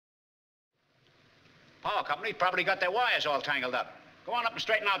Power company probably got their wires all tangled up. Go on up and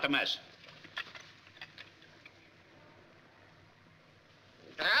straighten out the mess.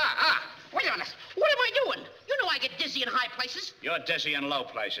 Wait a minute. What am I doing? You know I get dizzy in high places. You're dizzy in low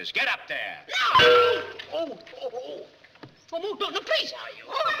places. Get up there. No! Oh, no, please.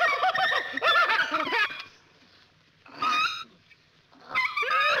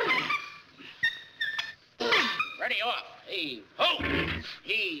 Ready, off. Heave, ho!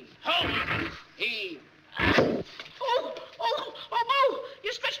 Heave, ho! Heave. Mo!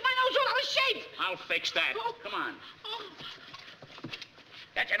 You stretched my nose all out of shape. I'll fix that. Come on.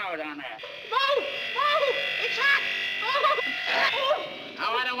 Get your nose on there. Mo! It's hot!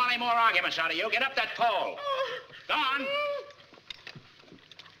 Now, I don't want any more arguments out of you. Get up that pole. Go on.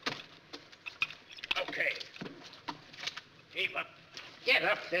 Okay. Keep up. Get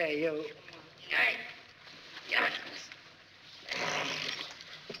up there, you.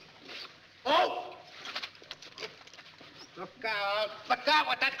 Oh! Look out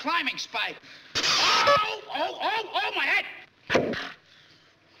with that climbing spike. Oh, my head.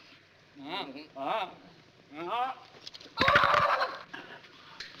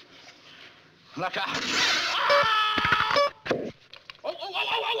 Look out.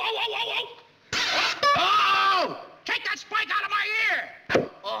 Oh! Take that spike out of my ear.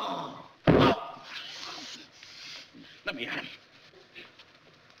 Oh. Let me at him.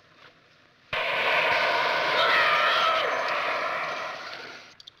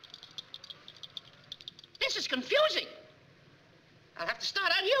 This is confusing. I'll have to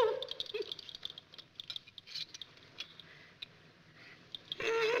start on you.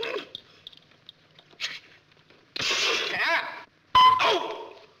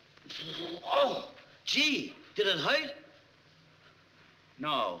 Gee, did it hurt?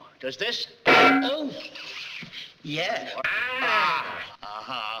 No. Does this? Oh, yeah.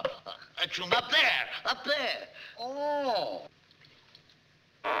 It's from up there. Oh.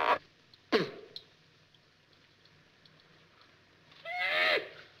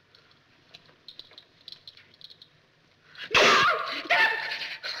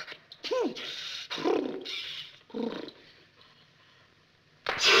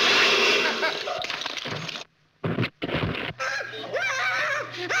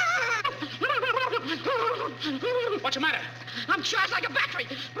 What's the matter? I'm charged like a battery.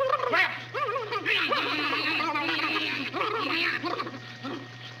 Grab.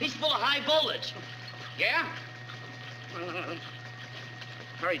 He's full of high voltage. Yeah?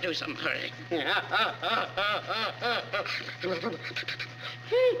 Hurry, do something, hurry.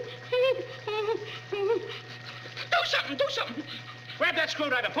 Do something. Grab that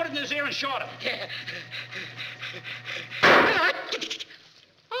screwdriver, put it in his ear and short him.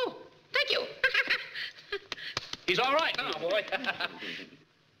 Oh, thank you. He's all right now, boy.